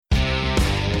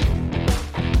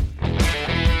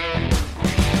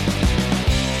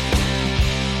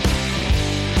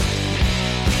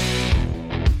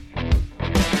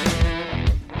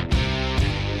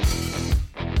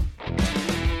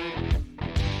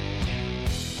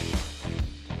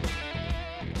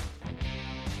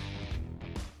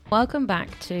Welcome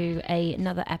back to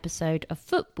another episode of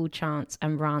Football Chants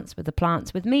and Rants with the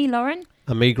Plants with me, Lauren.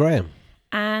 And me, Graham.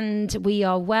 And we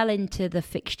are well into the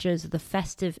fixtures of the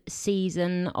festive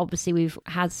season. Obviously, we've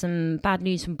had some bad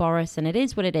news from Boris, and it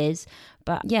is what it is.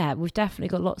 But yeah, we've definitely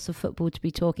got lots of football to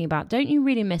be talking about. Don't you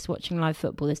really miss watching live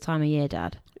football this time of year,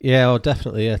 Dad? Yeah, well,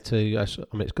 definitely. Yeah, I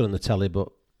mean, it's good on the telly, but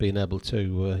being able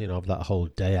to, have that whole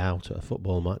day out at a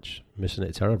football match, missing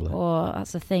it terribly. Oh,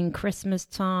 that's the thing. Christmas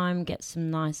time, get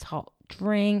some nice hot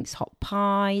drinks, hot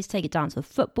pies, take it down to the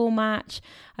football match.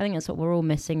 I think that's what we're all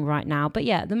missing right now. But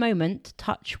yeah, at the moment,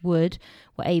 touch wood,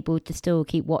 we're able to still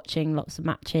keep watching lots of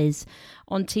matches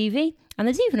on TV. And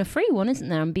there's even a free one, isn't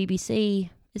there, on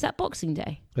BBC? Is that Boxing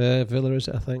Day? Villa, is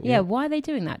it, I think? Yeah, why are they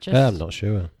doing that? I'm not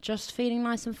sure. Just feeling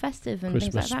nice and festive and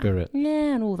Christmas things like spirit. that.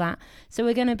 Yeah, and all that. So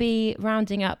we're going to be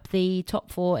rounding up the top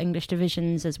 4 English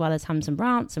divisions as well as have some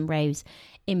rants and raves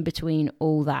in between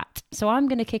all that. So I'm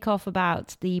going to kick off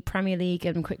about the Premier League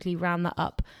and quickly round that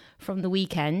up from the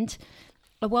weekend.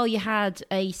 Well, you had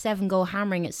a 7-goal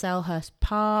hammering at Selhurst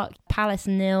Park, Palace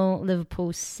 0,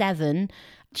 Liverpool 7.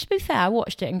 To be fair, I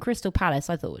watched it in Crystal Palace.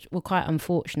 I thought were quite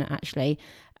unfortunate, actually.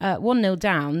 1-0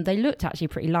 down. They looked actually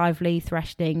pretty lively,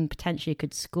 threatening, potentially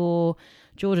could score.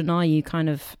 Jordan Ayew kind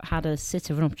of had a sit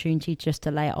of an opportunity just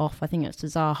to lay it off. I think it's to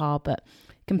Zaha, but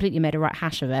completely made a right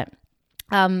hash of it.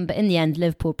 But in the end,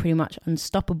 Liverpool pretty much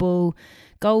unstoppable.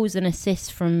 Goals and assists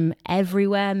from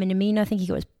everywhere. Minamino, I think he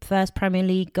got his first Premier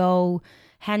League goal.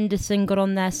 Henderson got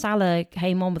on there. Salah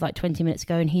came on with like 20 minutes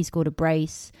ago and he scored a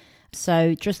brace.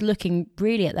 So just looking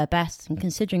really at their best and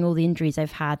considering all the injuries they've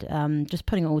had, just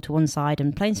putting it all to one side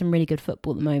and playing some really good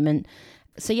football at the moment.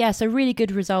 So yeah, so really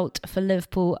good result for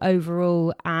Liverpool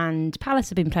overall, and Palace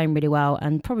have been playing really well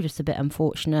and probably just a bit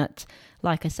unfortunate.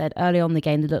 Like I said, early on in the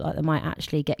game, they looked like they might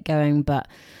actually get going, but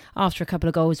after a couple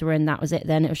of goals were in, that was it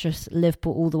then. It was just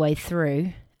Liverpool all the way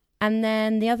through. And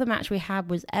then the other match we had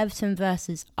was Everton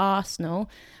versus Arsenal,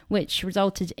 which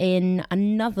resulted in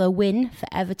another win for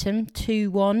Everton,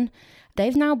 2-1.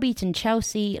 They've now beaten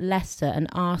Chelsea, Leicester and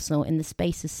Arsenal in the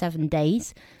space of 7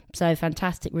 days. So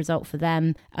fantastic result for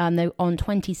them. They're on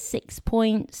 26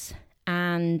 points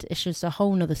and it's just a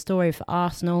whole nother story for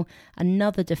Arsenal.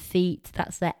 Another defeat.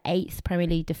 That's their 8th Premier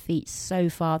League defeat so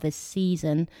far this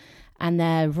season. And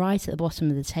they're right at the bottom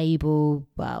of the table,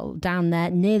 well, down there,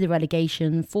 near the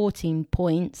relegation, 14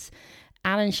 points.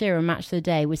 Alan Shearer, Match of the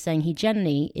Day, was saying he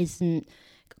generally isn't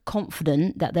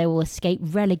confident that they will escape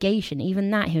relegation.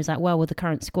 Even that, he was like, well, with the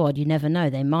current squad, you never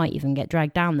know. They might even get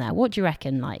dragged down there. What do you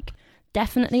reckon? Like,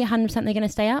 definitely 100% they're going to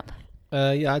stay up?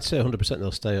 Yeah, I'd say 100%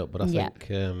 they'll stay up, but I think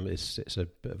it's a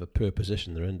bit of a poor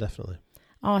position they're in, definitely.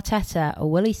 Arteta, or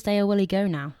will he stay or will he go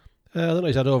now? I don't know,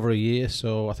 he's had over a year,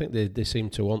 so I think they seem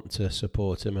to want to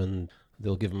support him and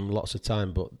they'll give him lots of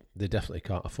time, but they definitely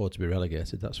can't afford to be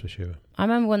relegated, that's for sure. I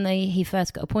remember when he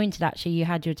first got appointed, actually, you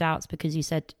had your doubts because you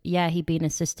said, yeah, he'd been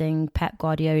assisting Pep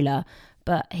Guardiola,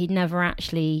 but he'd never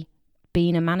actually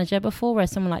been a manager before,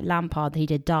 whereas someone like Lampard, he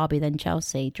did Derby, then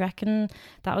Chelsea. Do you reckon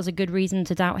that was a good reason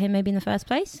to doubt him maybe in the first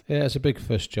place? Yeah, it's a big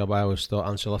first job. I always thought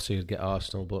Ancelotti would get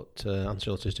Arsenal, but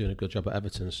Ancelotti's doing a good job at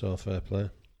Everton, so fair play.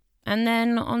 And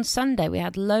then on Sunday, we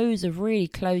had loads of really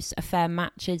close affair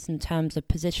matches in terms of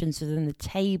positions within the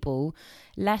table.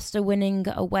 Leicester winning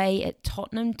away at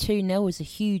Tottenham 2-0 was a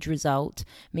huge result,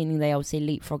 meaning they obviously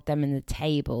leapfrogged them in the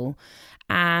table.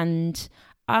 And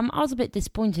I was a bit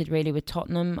disappointed really with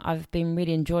Tottenham. I've been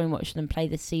really enjoying watching them play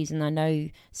this season. I know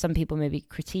some people maybe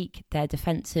critique their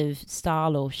defensive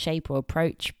style or shape or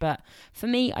approach, but for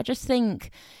me, I just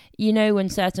think, you know, when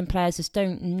certain players just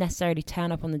don't necessarily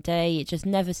turn up on the day, it just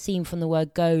never seemed from the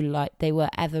word go like they were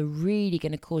ever really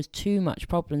going to cause too much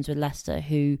problems with Leicester,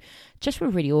 who just were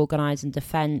really organised in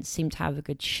defence, seemed to have a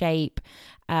good shape.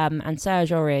 And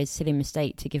Serge Aurier's silly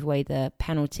mistake to give away the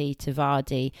penalty to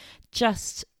Vardy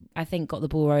just, I think, got the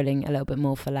ball rolling a little bit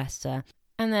more for Leicester.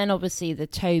 And then obviously the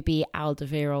Toby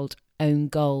Alderweireld own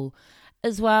goal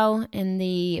as well in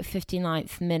the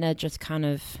 59th minute, just kind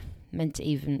of made it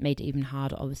even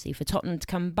harder, obviously, for Tottenham to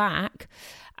come back.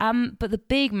 But the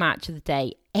big match of the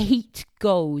day, 8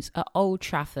 goals at Old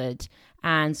Trafford,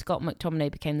 and Scott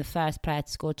McTominay became the first player to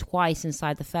score twice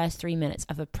inside the first 3 minutes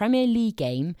of a Premier League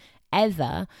game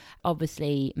ever.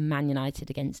 Obviously, Man United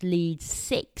against Leeds,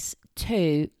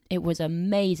 6-2. It was an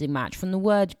amazing match. From the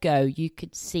word go, you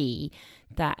could see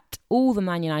that all the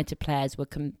Man United players were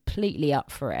completely up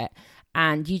for it.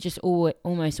 And you just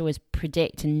almost always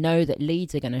predict and know that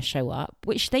Leeds are going to show up,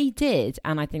 which they did.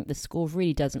 And I think the score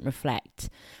really doesn't reflect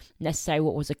necessarily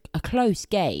what was a close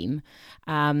game.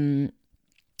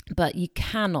 But you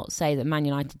cannot say that Man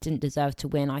United didn't deserve to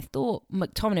win. I thought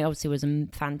McTominay obviously was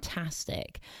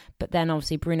fantastic. But then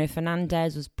obviously Bruno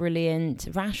Fernandes was brilliant.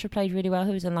 Rashford played really well.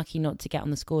 He was unlucky not to get on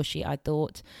the score sheet, I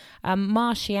thought.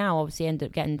 Martial obviously ended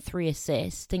up getting 3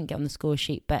 assists. Didn't get on the score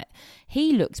sheet, but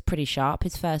he looks pretty sharp.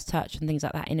 His first touch and things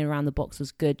like that in and around the box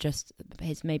was good. Just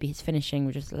maybe his finishing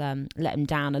would just let him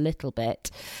down a little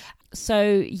bit.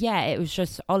 So, yeah, it was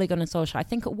just Ole Gunnar Solskjaer. I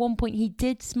think at one point he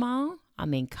did smile. I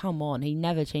mean, come on, he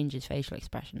never changes facial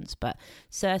expressions, but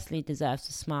certainly deserves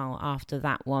to smile after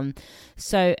that one.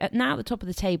 So now at the top of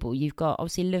the table, you've got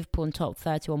obviously Liverpool on top,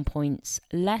 31 points.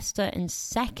 Leicester in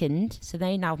second, so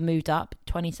they now moved up,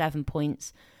 27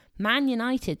 points. Man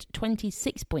United,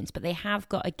 26 points, but they have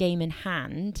got a game in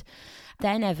hand.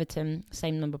 Then Everton,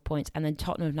 same number of points. And then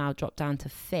Tottenham have now dropped down to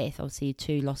 5th, obviously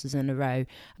 2 losses in a row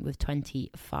with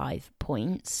 25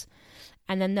 points.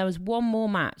 And then there was one more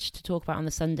match to talk about on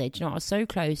the Sunday. Do you know what? I was so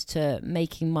close to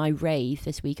making my rave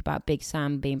this week about Big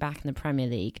Sam being back in the Premier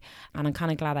League. And I'm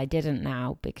kind of glad I didn't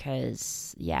now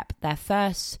because, their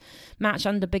first match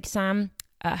under Big Sam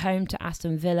at home to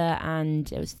Aston Villa, and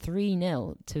it was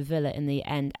 3-0 to Villa in the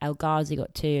end. El Ghazi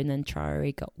got 2 and then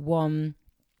Traore got 1.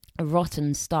 A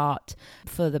rotten start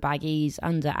for the Baggies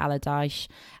under Allardyce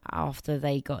after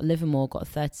they got Livermore got a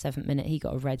 37th minute. He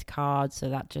got a red card, so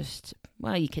that just,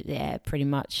 you could, pretty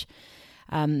much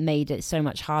made it so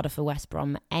much harder for West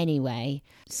Brom anyway.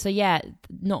 So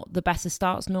not the best of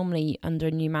starts. Normally under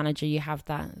a new manager you have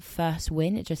that first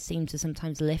win. It just seems to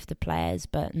sometimes lift the players,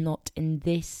 but not in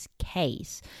this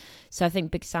case. So I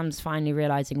think Big Sam's finally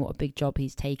realising what a big job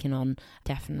he's taken on,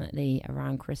 definitely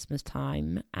around Christmas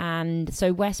time. And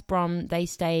so West Brom, they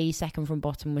stay second from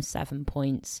bottom with 7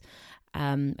 points.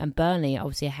 And Burnley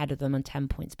obviously ahead of them on 10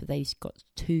 points, but they've got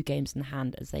 2 games in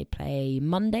hand as they play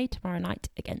Monday, tomorrow night,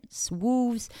 against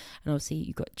Wolves. And obviously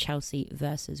you've got Chelsea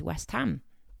versus West Ham.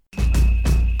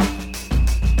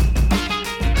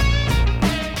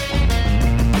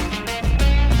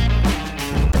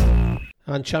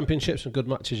 And Championship, some good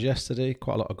matches yesterday,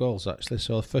 quite a lot of goals actually.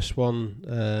 So the first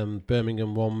one,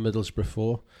 Birmingham 1, Middlesbrough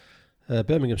 4.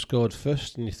 Birmingham scored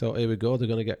first and you thought, here we go, they're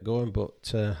going to get going, but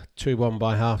 2-1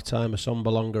 by half-time,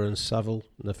 Assombalonga and Saville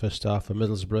in the first half for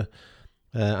Middlesbrough,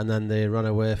 and then they ran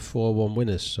away 4-1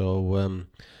 winners. So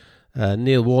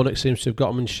Neil Warnock seems to have got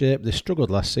them in shape. They struggled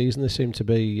last season, they seemed to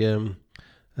be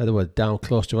they were down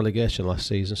close to relegation last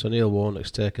season, so Neil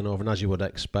Warnock's taken over, and as you would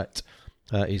expect,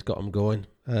 he's got them going.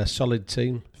 Solid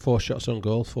team, 4 shots on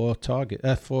goal, 4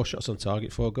 shots on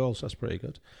target, 4 goals, that's pretty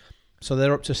good. So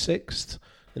they're up to 6th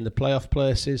in the playoff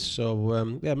places, so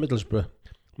Middlesbrough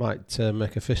might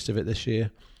make a fist of it this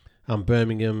year, and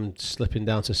Birmingham slipping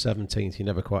down to 17th. You're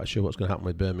never quite sure what's going to happen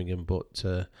with Birmingham, but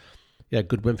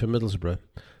good win for Middlesbrough.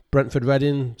 Brentford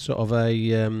Reading, sort of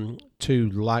a 2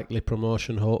 likely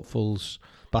promotion hopefuls,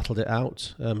 battled it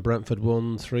out. Brentford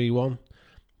won 3-1.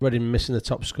 Reading missing the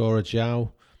top scorer,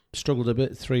 Zhao, struggled a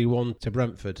bit, 3-1 to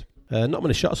Brentford. Not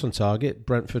many shots on target,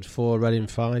 Brentford 4, Reading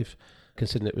 5,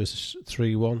 considering it was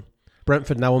 3-1.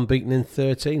 Brentford now unbeaten in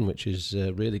 13, which is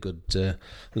really good,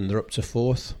 and they're up to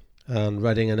 4th. And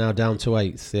Reading are now down to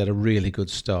 8th. They had a really good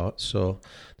start, so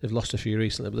they've lost a few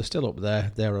recently, but they're still up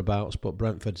there, thereabouts. But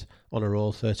Brentford on a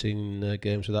roll, 13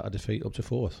 games without a defeat, up to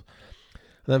 4th.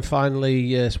 And then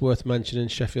finally, it's worth mentioning,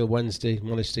 Sheffield Wednesday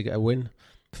managed to get a win.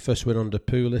 First win under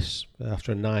Pulis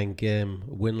after a 9-game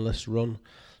winless run.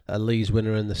 A Leeds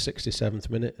winner in the 67th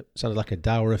minute. It sounded like a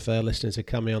dour affair listening to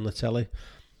Cammy on the telly.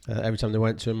 Every time they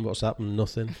went to him, what's happened?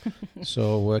 Nothing.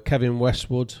 So Kevin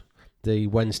Westwood, the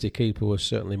Wednesday keeper, was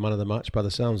certainly man of the match by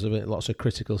the sounds of it. Lots of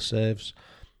critical saves.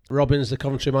 Robbins, the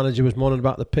Coventry manager, was moaning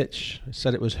about the pitch. He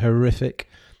said it was horrific.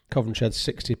 Coventry had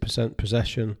 60%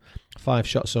 possession, 5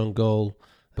 shots on goal,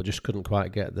 but just couldn't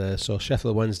quite get there. So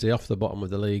Sheffield Wednesday off the bottom of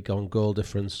the league on goal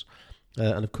difference,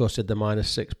 and of course did the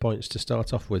 -6 points to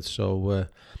start off with. So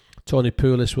Tony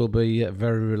Pulis will be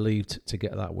very relieved to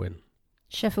get that win.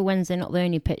 Sheffield Wednesday, not the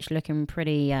only pitch looking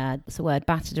pretty,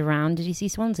 battered around. Did you see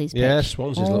Swansea's pitch? Yeah,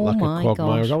 Swansea's look like a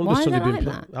quagmire. Why are they like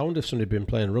that? I wonder if somebody had been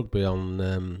playing rugby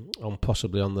on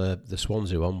possibly on the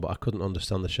Swansea one, but I couldn't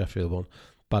understand the Sheffield one.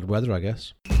 Bad weather, I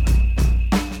guess.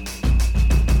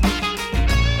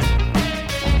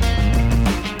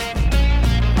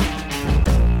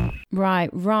 Right,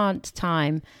 rant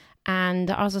time. And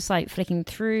I was just flicking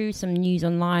through some news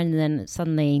online, and then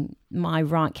suddenly my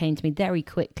rant came to me very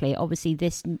quickly. Obviously,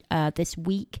 this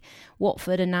week,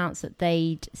 Watford announced that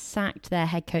they'd sacked their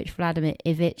head coach Vladimir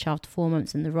Ivic after 4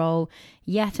 months in the role.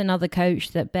 Yet another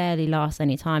coach that barely lasts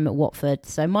any time at Watford.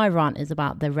 So my rant is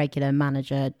about the regular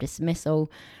manager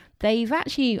dismissal. They've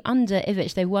actually, under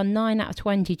Ivic, they've won 9 out of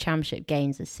 20 championship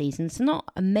games this season. So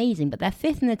not amazing, but they're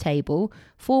 5th in the table,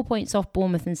 4 points off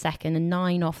Bournemouth in second and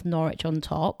 9 off Norwich on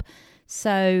top.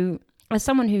 So as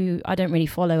someone who I don't really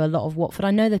follow a lot of Watford,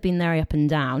 I know they've been very up and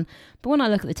down. But when I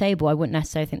look at the table, I wouldn't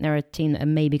necessarily think they're a team that are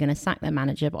maybe going to sack their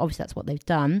manager. But obviously that's what they've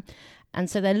done. And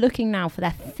so they're looking now for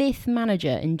their 5th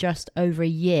manager in just over a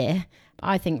year.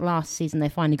 I think last season they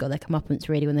finally got their comeuppance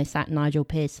really when they sacked Nigel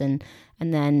Pearson.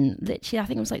 And then literally I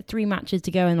think it was like 3 matches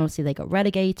to go and obviously they got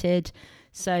relegated.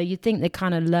 So you'd think they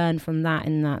kind of learned from that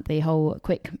in that the whole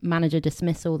quick manager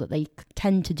dismissal that they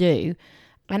tend to do.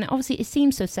 And obviously it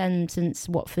seems to have since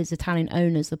Watford's Italian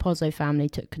owners, the Pozzo family,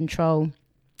 took control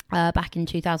back in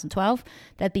 2012.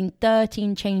 There have been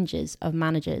 13 changes of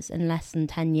managers in less than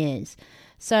 10 years.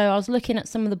 So I was looking at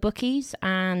some of the bookies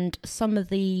and some of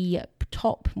the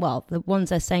top, well, the ones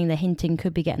they're saying they're hinting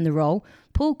could be getting the role.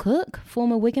 Paul Cook,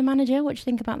 former Wigan manager. What do you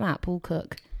think about that, Paul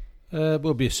Cook?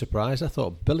 Will be a surprise. I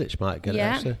thought Bilic might get it,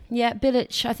 actually. Yeah,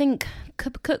 Bilic. I think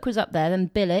Cook was up there,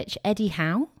 then Bilic, Eddie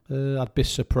Howe. I'd be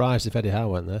surprised if Eddie Howe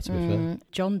went there, to be fair.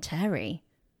 John Terry.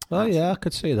 Oh, yeah, I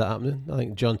could see that happening. I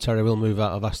think John Terry will move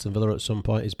out of Aston Villa at some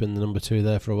point. He's been the number 2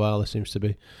 there for a while. There seems to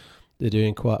be... They're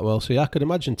doing quite well. So, yeah, I could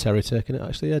imagine Terry taking it,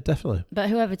 actually. Yeah, definitely. But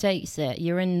whoever takes it,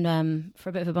 you're in for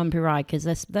a bit of a bumpy ride because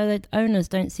the owners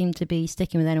don't seem to be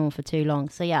sticking with anyone for too long.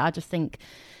 So, yeah, I just think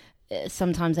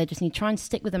sometimes they just need to try and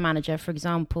stick with the manager. For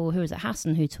example, who was it?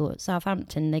 Hassan, who taught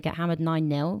Southampton. They get hammered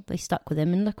 9-0. They stuck with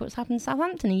him. And look what's happened to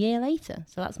Southampton a year later.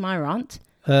 So that's my rant.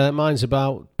 Mine's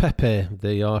about Pepe,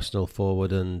 the Arsenal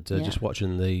forward, and just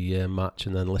watching the match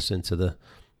and then listening to the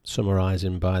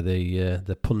summarising by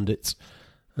the pundits.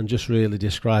 And just really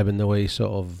describing the way he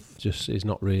sort of just is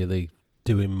not really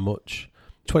doing much.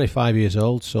 25 years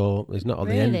old, so he's not at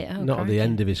the end. Not at the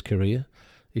end of his career.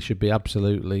 He should be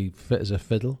absolutely fit as a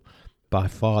fiddle. By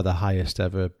far the highest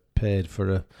ever paid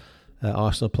for a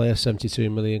Arsenal player, 72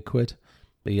 million quid.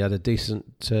 He had a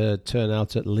decent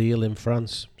turnout at Lille in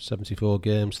France, 74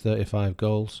 games, 35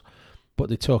 goals. But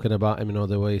they're talking about him in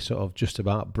the way he sort of just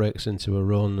about breaks into a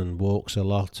run and walks a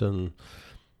lot and.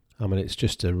 I mean, it's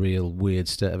just a real weird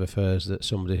state of affairs that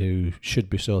somebody who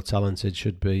should be so talented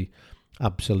should be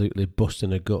absolutely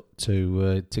busting a gut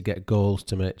to get goals,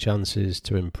 to make chances,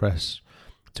 to impress,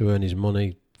 to earn his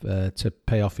money, to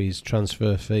pay off his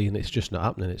transfer fee, and it's just not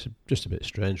happening. It's just a bit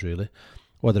strange, really.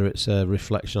 Whether it's a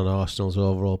reflection on Arsenal's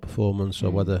overall performance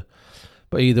or whether...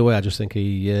 But either way, I just think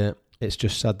it's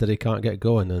just sad that he can't get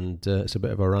going, and it's a bit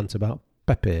of a rant about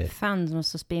Pepe. Fans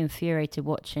must just be infuriated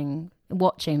watching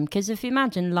because if you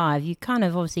imagine live, you kind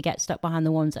of obviously get stuck behind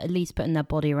the ones that at least putting their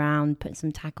body around, putting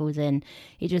some tackles in.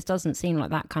 He just doesn't seem like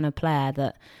that kind of player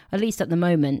that, at least at the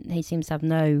moment, he seems to have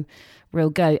no real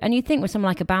go. And you think with someone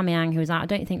like Aubameyang who was out, I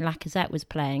don't think Lacazette was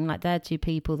playing, like they're two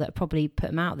people that probably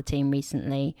put him out of the team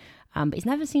recently, but he's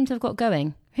never seemed to have got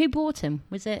going. Who bought him?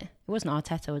 It wasn't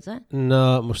Arteta, was it?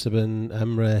 No, it must have been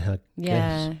Emre, I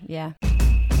guess. Yeah.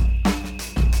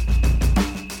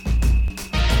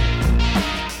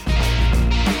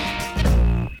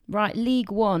 Right,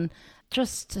 League One.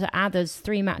 Just to add, there's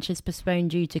 3 matches postponed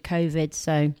due to COVID,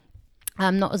 so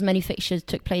not as many fixtures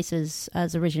took place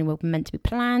as originally were meant to be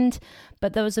planned.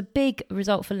 But there was a big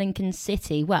result for Lincoln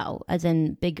City, well, as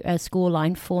in big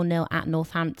scoreline, 4-0 at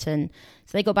Northampton.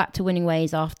 So they got back to winning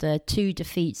ways after 2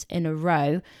 defeats in a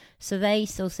row. So they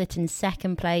still sit in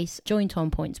second place, joint on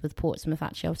points with Portsmouth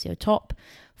actually obviously top.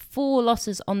 4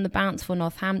 losses on the bounce for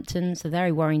Northampton, so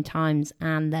very worrying times,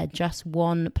 and they're just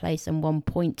 1 place and 1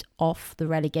 point off the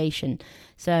relegation.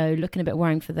 So looking a bit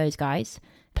worrying for those guys.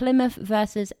 Plymouth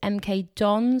versus MK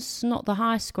Dons, not the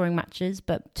highest scoring matches,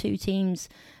 but 2 teams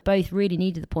both really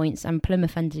needed the points, and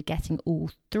Plymouth ended up getting all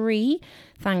 3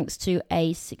 thanks to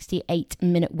a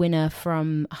 68-minute winner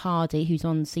from Hardy, who's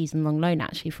on season-long loan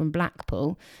actually from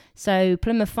Blackpool. So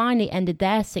Plymouth finally ended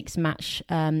their 6-match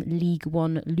League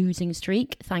One losing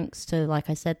streak thanks to, like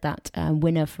I said, that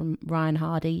winner from Ryan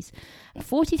Hardy's.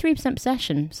 43%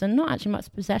 possession, so not actually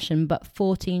much possession, but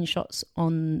 14 shots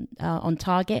on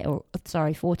target,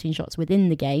 14 shots within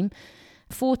the game.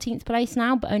 14th place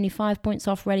now, but only 5 points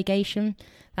off relegation.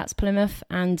 That's Plymouth,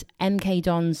 and MK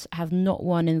Dons have not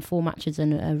won in 4 matches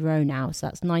in a row now, so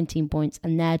that's 19 points,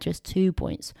 and they're just 2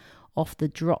 points off the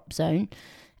drop zone.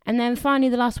 And then finally,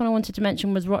 the last one I wanted to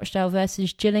mention was Rochdale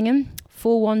versus Gillingham.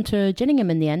 4-1 to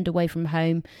Gillingham in the end, away from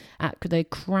home at the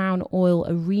Crown Oil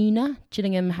Arena.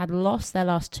 Gillingham had lost their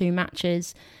last 2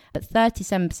 matches, but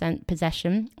 37%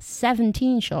 possession,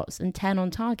 17 shots and 10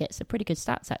 on target. So pretty good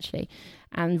stats, actually.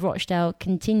 And Rochdale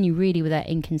continue really with their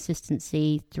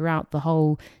inconsistency throughout the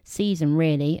whole season,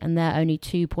 really, and they're only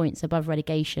 2 points above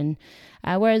relegation.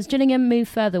 Whereas Gillingham move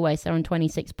further away, so they're on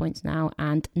 26 points now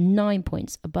and 9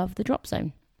 points above the drop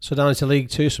zone. So down into League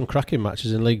Two, some cracking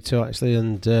matches in League Two actually,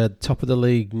 and top of the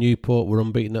league, Newport were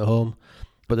unbeaten at home.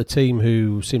 But the team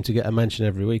who seem to get a mention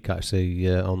every week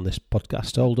actually on this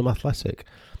podcast, Oldham Athletic.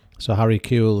 So Harry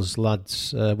Kewell's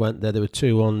lads went there, they were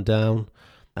 2-1 down.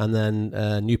 And then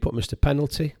Newport missed a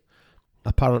penalty.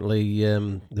 Apparently,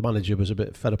 the manager was a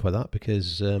bit fed up with that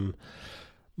because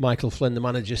Michael Flynn, the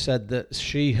manager, said that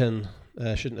Sheehan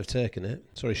shouldn't have taken it.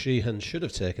 Sorry, Sheehan should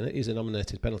have taken it. He's a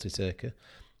nominated penalty taker.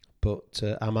 But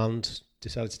Amand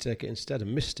decided to take it instead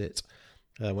and missed it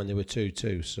when they were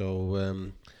 2-2.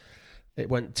 So it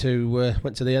went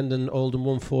to the end and Oldham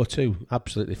won 4-2.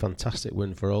 Absolutely fantastic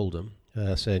win for Oldham.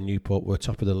 Saying Newport were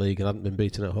top of the league and hadn't been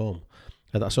beaten at home.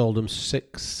 That's Oldham's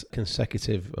 6th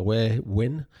consecutive away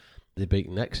win. They've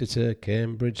beaten Exeter,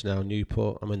 Cambridge, now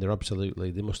Newport. I mean,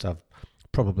 they must have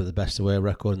probably the best away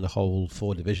record in the whole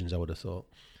 4 divisions, I would have thought.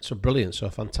 So brilliant, so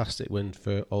a fantastic win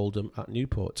for Oldham at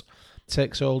Newport.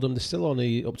 Takes Oldham, they're still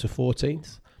only up to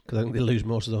 14th, because I think they lose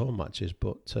most of the home matches.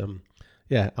 But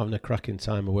having a cracking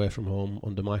time away from home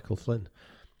under Michael Flynn.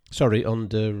 Sorry,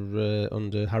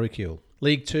 under Harry Kewell.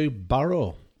 League 2,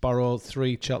 Barrow. Barrow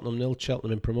 3, Cheltenham 0.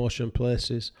 Cheltenham in promotion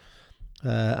places.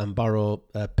 And Barrow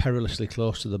perilously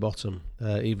close to the bottom.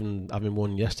 Even having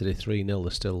won yesterday 3-0,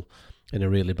 they're still in a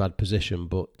really bad position.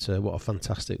 But what a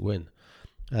fantastic win.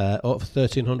 Over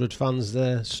 1,300 fans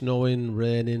there, snowing,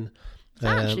 raining. Is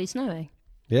that actually snowing?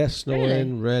 Yes,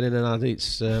 snowing, really? raining, and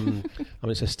it's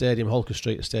it's a stadium, Holker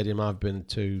Street, a stadium I've been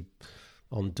to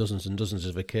on dozens and dozens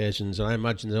of occasions, and I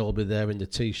imagine they'll all be there in the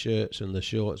t-shirts and the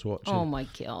shorts watching. Oh my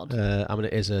god!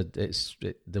 The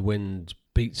wind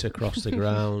beats across the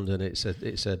ground, and it's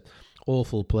a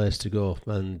awful place to go,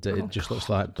 and it just looks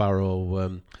like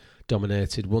Barrow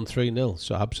dominated 1-3-0.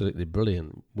 So absolutely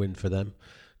brilliant win for them.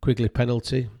 Quigley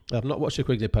penalty. I've not watched a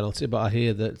Quigley penalty, but I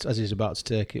hear that as he's about to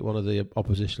take it, one of the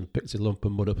opposition picked a lump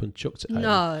of mud up and chucked it out.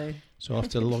 No. So I have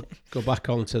to go back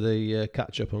onto the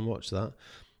catch-up and watch that.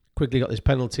 Quigley got this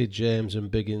penalty, James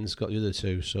and Biggins got the other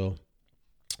 2. So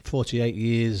 48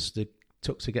 years they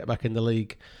took to get back in the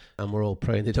league, and we're all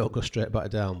praying they don't go straight back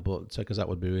down, but because that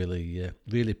would be really,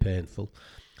 really painful.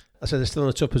 I said they're still in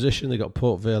a tough position. They got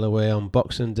Port Vale away on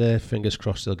Boxing Day. Fingers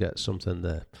crossed they'll get something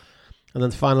there. And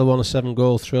then the final one, a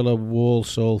 7-goal thriller,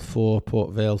 Walsall 4,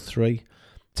 Port Vale 3.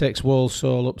 Takes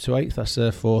Walsall up to 8th. That's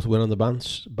their 4th win on the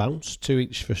bounce. 2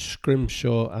 each for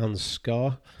Scrimshaw and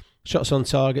Scar. Shots on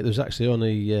target, there was actually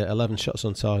only 11 shots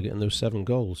on target and there were 7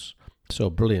 goals. So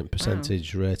brilliant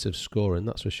percentage rate of scoring,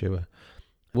 that's for sure.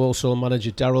 Walsall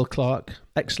manager Darryl Clark,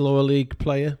 ex-lower league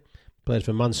player. Played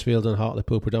for Mansfield and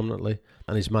Hartlepool predominantly.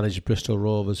 And he's managed Bristol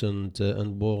Rovers and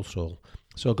Walsall.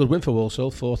 So a good win for Walsall,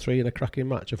 4-3 in a cracking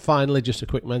match. And finally, just a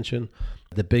quick mention,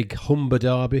 the big Humber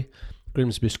derby,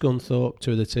 Grimsby-Scunthorpe,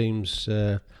 2 of the teams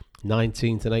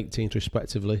 19th and 18th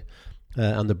respectively.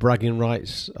 And the bragging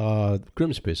rights are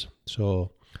Grimsby's.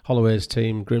 So Holloway's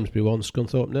team, Grimsby 1,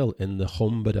 Scunthorpe 0 in the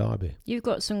Humber derby. You've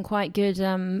got some quite good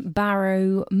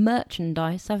Barrow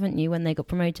merchandise, haven't you, when they got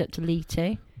promoted up to League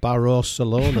 2?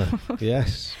 Barcelona,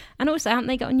 yes. And also, haven't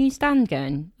they got a new stand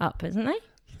going up, isn't they?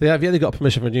 They got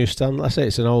permission for a new stand. I say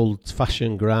it's an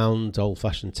old-fashioned ground,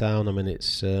 old-fashioned town. I mean,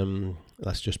 it's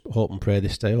let's just hope and pray they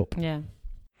stay up. Yeah.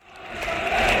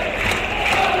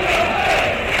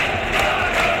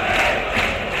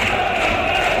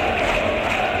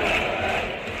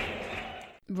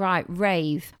 Right,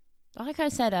 rave. Like I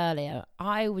said earlier,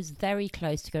 I was very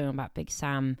close to going on about Big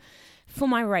Sam for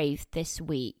my rave this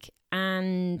week,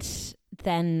 and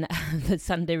then the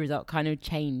Sunday result kind of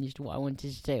changed what I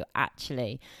wanted to do.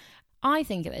 Actually, I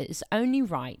think it's only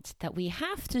right that we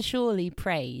have to surely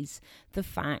praise the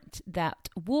fact that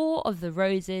War of the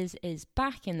Roses is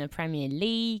back in the Premier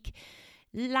League.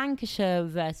 Lancashire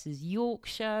versus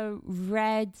Yorkshire,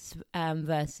 Reds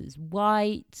versus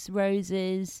Whites,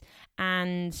 Roses,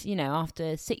 and, you know,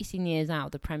 after 16 years out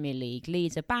of the Premier League,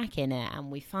 Leeds are back in it,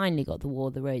 and we finally got the War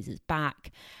of the Roses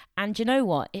back. And you know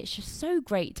what? It's just so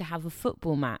great to have a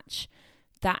football match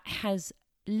that has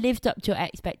lived up to your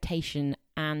expectation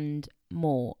and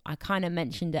more. I kind of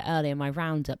mentioned it earlier in my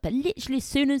roundup, but literally as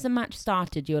soon as the match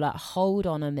started, you're like, hold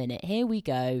on a minute, here we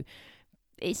go.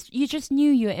 You just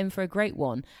knew you were in for a great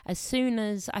one. As soon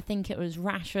as I think it was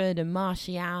Rashford and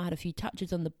Martial had a few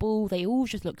touches on the ball, they all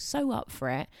just looked so up for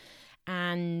it.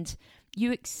 And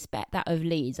you expect that of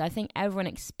Leeds. I think everyone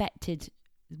expected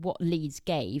what Leeds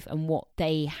gave and what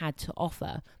they had to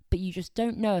offer. but you just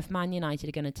don't know if Man United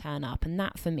are going to turn up. And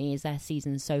that, for me, is their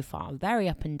season so far. Very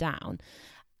up and down.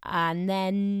 And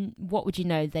then, what would you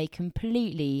know, they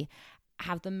completely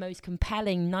have the most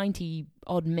compelling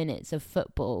 90-odd minutes of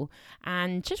football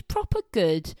and just proper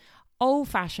good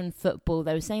old-fashioned football.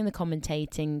 They were saying, the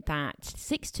commentating, that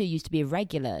 6-2 used to be a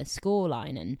regular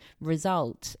scoreline and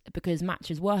result because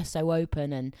matches were so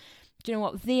open. And do you know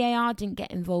what? VAR didn't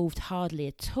get involved hardly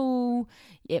at all.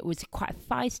 It was quite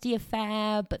a feisty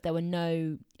affair, but there were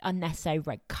no unnecessary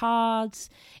red cards.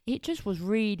 It just was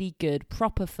really good,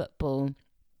 proper football.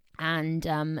 And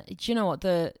do you know what?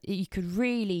 You could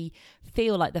really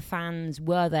feel like the fans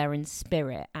were there in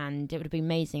spirit, and it would have been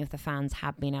amazing if the fans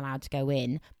had been allowed to go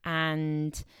in.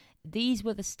 And these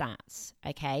were the stats,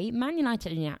 okay? Man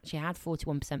United actually had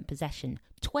 41% possession,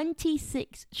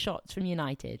 26 shots from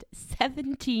United,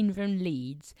 17 from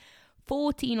Leeds,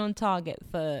 14 on target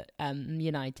for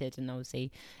United, and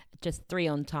obviously just 3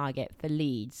 on target for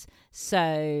Leeds.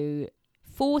 So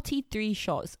 43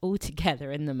 shots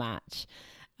altogether in the match.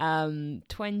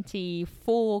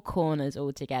 24 corners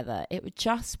altogether. It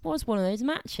just was one of those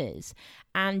matches.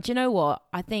 And do you know what?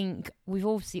 I think we've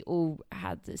obviously all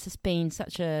had, this has been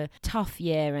such a tough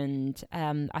year, and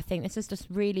I think this is just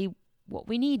really what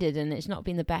we needed, and it's not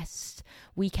been the best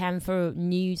weekend for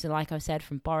news, like I said,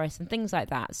 from Boris and things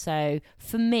like that. So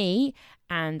for me,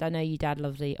 and I know you dad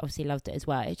obviously loved it as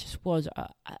well, it just was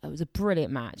it was a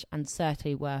brilliant match and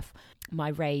certainly worth my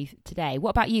rave today. What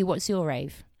about you? What's your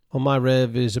rave? Well, my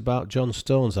rave is about John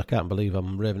Stones. I can't believe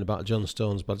I'm raving about John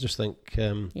Stones, but I just think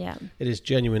it is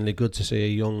genuinely good to see a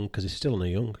young, because he's still a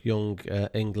young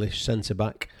English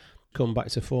centre-back come back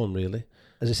to form, really.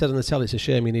 As I said on the telly, it's a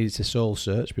shame he needed to soul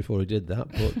search before he did that,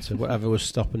 but whatever was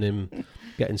stopping him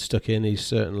getting stuck in, he's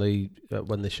certainly,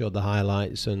 when they showed the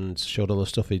highlights and showed all the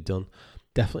stuff he'd done,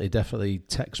 definitely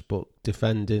textbook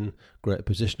defending, great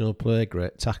positional play,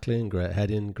 great tackling, great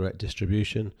heading, great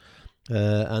distribution.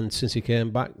 And since he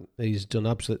came back, he's done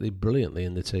absolutely brilliantly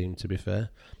in the team, to be fair.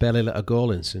 Barely let a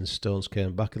goal in since Stones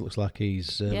came back. It looks like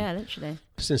he's... literally.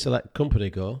 Since they let Company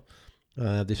go,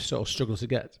 they've sort of struggled to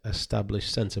get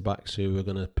established centre-backs who are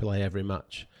going to play every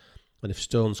match. And if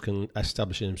Stones can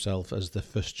establish himself as the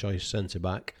first-choice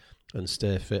centre-back and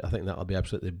stay fit, I think that'll be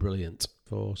absolutely brilliant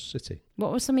for City.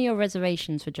 What were some of your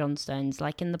reservations for John Stones?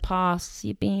 Like in the past,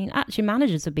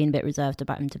 managers have been a bit reserved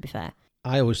about him, to be fair.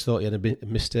 I always thought he had a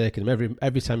mistake in him.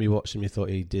 Every time you watched him, you thought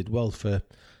he did well for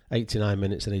 89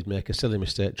 minutes and he'd make a silly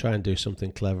mistake, try and do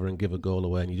something clever and give a goal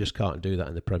away, and you just can't do that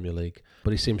in the Premier League. But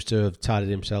he seems to have tidied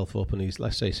himself up, and he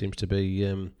seems to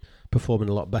be performing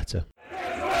a lot better.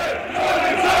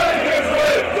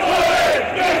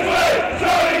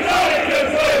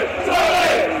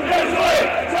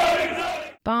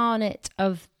 Barnet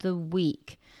of the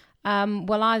week.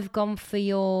 Well, I've gone for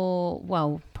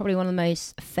probably one of the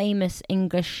most famous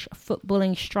English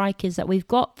footballing strikers that we've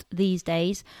got these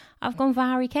days. I've gone for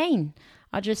Harry Kane.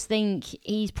 I just think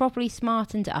he's properly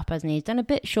smartened it up, hasn't he? He's done a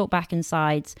bit short back and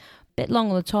sides, bit long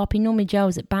on the top. He normally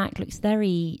gels it back, looks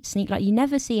very sneaky. Like, you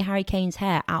never see Harry Kane's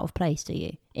hair out of place, do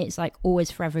you? It's like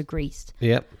always forever greased.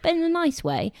 Yep. But in a nice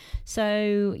way.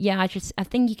 So, yeah, I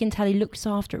think you can tell he looks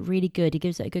after it really good. He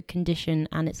gives it a good condition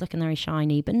and it's looking very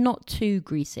shiny, but not too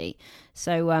greasy.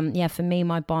 So, for me,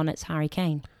 my Barnet's Harry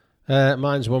Kane.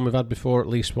 Mine's one we've had before at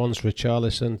least once.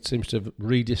 Richarlison seems to have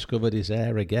rediscovered his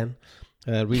air again.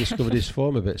 Rediscovered his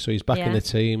form a bit. So he's back in the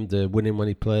team, the winning when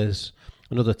he plays.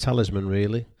 Another talisman,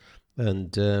 really.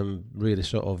 And really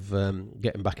sort of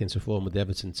getting back into form with the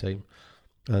Everton team.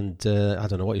 And I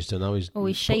don't know what he's done now. He's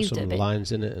put some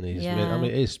lines in it, and he's. Really,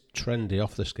 it is trendy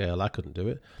off the scale. I couldn't do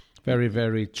it. Very,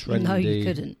 very trendy. No, you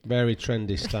couldn't. Very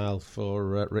trendy style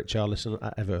for Richarlison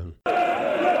at Everton.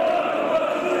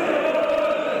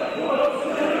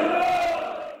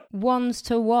 Ones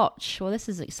to watch. Well, this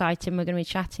is exciting. We're going to be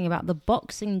chatting about the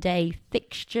Boxing Day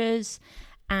fixtures,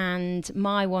 and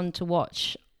my one to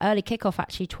watch. Early kickoff,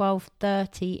 actually,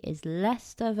 12:30 is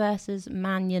Leicester versus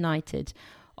Man United.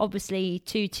 Obviously,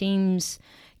 two teams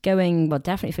going,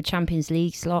 definitely for Champions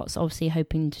League slots, obviously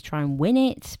hoping to try and win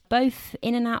it. Both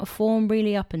in and out of form,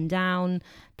 really up and down,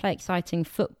 play exciting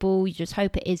football. You just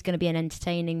hope it is going to be an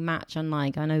entertaining match,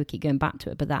 unlike, I know we keep going back to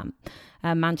it, but that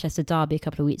Manchester derby a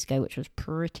couple of weeks ago, which was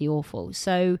pretty awful.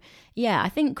 So, I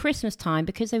think Christmas time,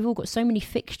 because they've all got so many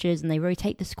fixtures and they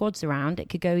rotate the squads around, it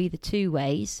could go either two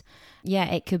ways.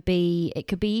 It could be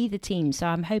either team. So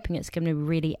I'm hoping it's going to be a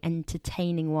really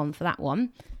entertaining one for that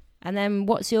one. And then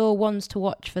what's your ones to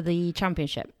watch for the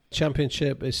Championship?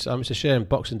 Championship, it's a shame.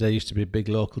 Boxing Day used to be big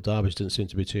local derbies. Doesn't seem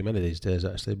to be too many these days,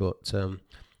 actually. But a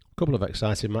couple of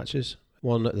exciting matches.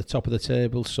 one at the top of the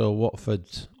table. So Watford,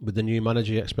 with the new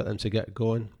manager, you expect them to get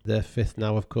going. They're 5th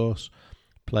now, of course,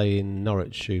 playing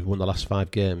Norwich, who've won the last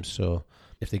 5 games. So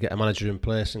if they get a manager in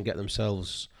place and get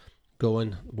themselves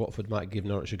going, Watford might give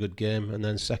Norwich a good game. And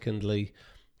then secondly,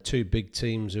 2 big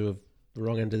teams who have the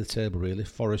wrong end of the table, really.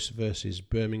 Forest versus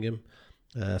Birmingham.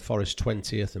 Forest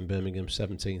 20th and Birmingham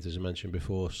 17th, as I mentioned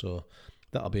before. So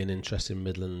that'll be an interesting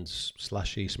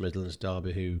Midlands/East Midlands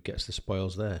derby, who gets the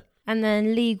spoils there. And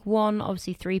then League One,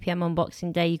 obviously 3 p.m. on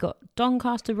Boxing Day, you got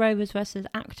Doncaster Rovers versus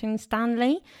Accrington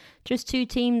Stanley. Just 2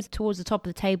 teams towards the top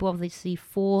of the table, obviously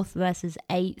 4th versus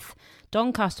 8th.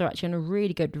 Doncaster are actually on a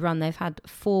really good run. They've had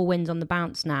 4 wins on the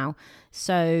bounce now.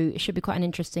 So it should be quite an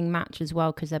interesting match as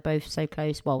well, because they're both so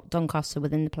close. Well, Doncaster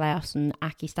within the playoffs and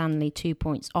Accrington Stanley 2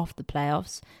 points off the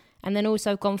playoffs. And then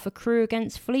also gone for Crewe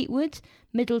against Fleetwood,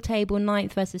 middle table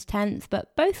 9th versus 10th,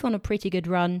 but both on a pretty good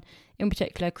run. In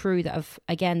particular, Crewe that have,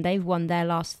 again, they've won their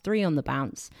last 3 on the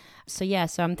bounce. So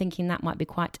I'm thinking that might be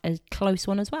quite a close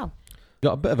one as well.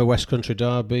 Got a bit of a West Country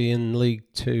derby in League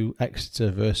 2,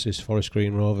 Exeter versus Forest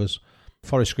Green Rovers.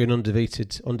 Forest Green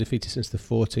undefeated since the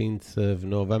 14th of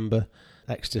November.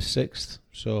 Exeter 6th,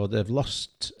 so they've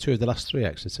lost 2 of the last 3,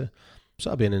 Exeter. So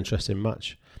that'll be an interesting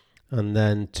match. And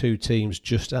then 2 teams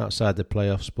just outside the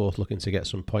playoffs, both looking to get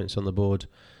some points on the board.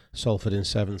 Salford in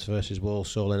 7th versus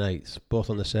Walsall in 8th, both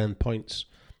on the same points.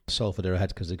 Salford are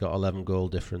ahead because they've got 11 goal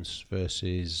difference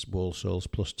versus Walsall's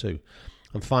 +2.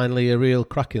 And finally, a real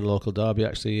cracking local derby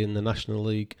actually in the National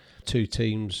League. 2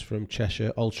 teams from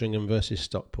Cheshire, Altrincham versus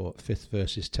Stockport, 5th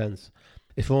versus 10th.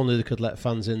 If only they could let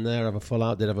fans in there, have a full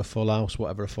out, they'd have a full house,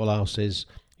 whatever a full house is.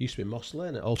 Used to be Moss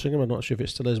Lane at Altrincham, I'm not sure if it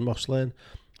still is Moss Lane.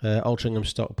 Altrincham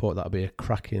Stockport, that'll be a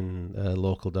cracking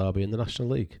local derby in the National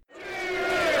League.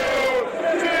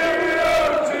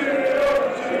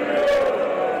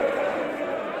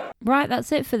 Right,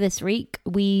 that's it for this week.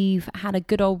 We've had a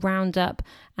good old roundup,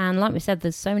 and like we said,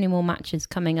 there's so many more matches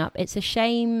coming up. It's a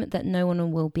shame that no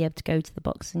one will be able to go to the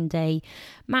Boxing Day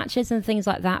matches and things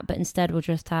like that, but instead we'll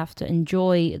just have to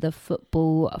enjoy the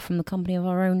football from the company of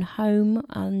our own home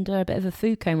and a bit of a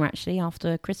food coma actually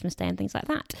after Christmas Day and things like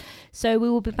that. So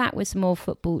we will be back with some more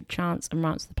football chants and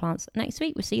rants of the plants next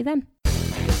week. We'll see you then.